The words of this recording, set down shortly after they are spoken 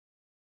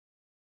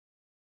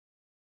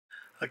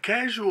A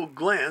casual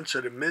glance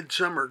at a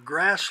midsummer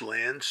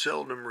grassland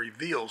seldom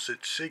reveals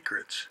its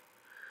secrets,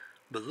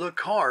 but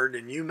look hard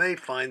and you may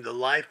find the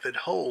life it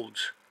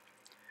holds,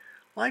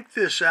 like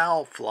this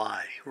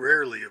owlfly,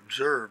 rarely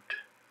observed.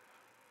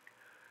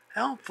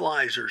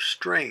 Owlflies are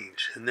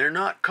strange, and they're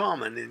not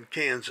common in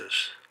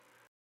Kansas.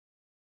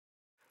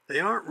 They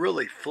aren't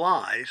really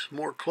flies,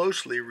 more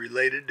closely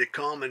related to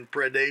common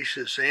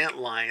predaceous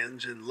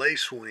antlions and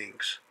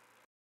lacewings.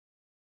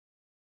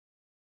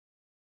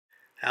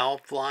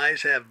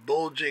 Owlflies have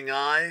bulging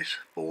eyes,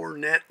 4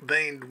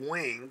 net-veined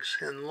wings,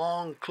 and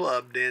long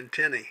clubbed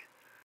antennae.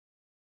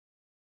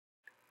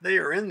 They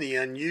are in the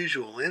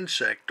unusual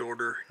insect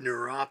order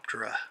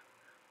Neuroptera.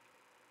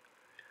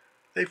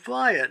 They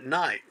fly at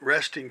night,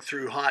 resting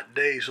through hot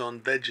days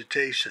on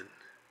vegetation.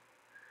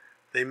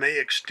 They may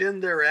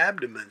extend their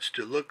abdomens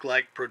to look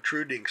like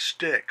protruding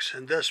sticks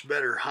and thus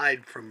better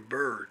hide from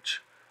birds.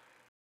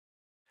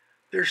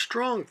 They're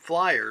strong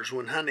flyers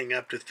when hunting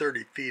up to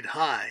 30 feet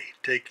high,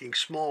 taking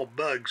small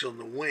bugs on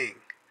the wing.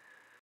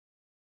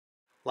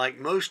 Like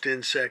most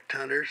insect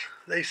hunters,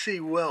 they see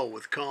well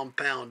with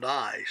compound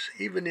eyes,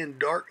 even in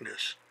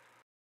darkness.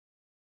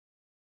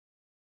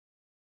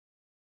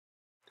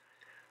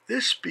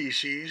 This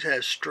species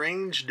has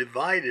strange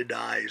divided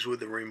eyes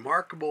with a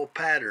remarkable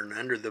pattern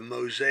under the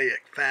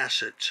mosaic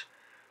facets.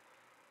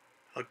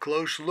 A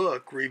close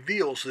look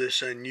reveals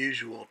this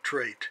unusual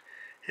trait,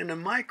 and a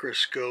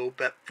microscope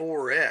at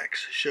 4x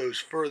shows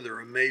further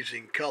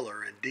amazing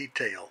color and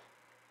detail.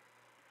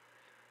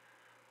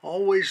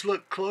 Always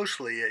look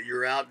closely at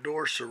your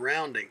outdoor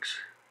surroundings.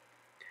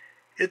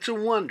 It's a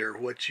wonder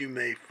what you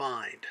may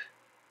find.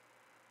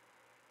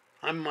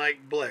 I'm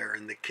Mike Blair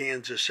in the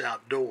Kansas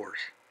Outdoors.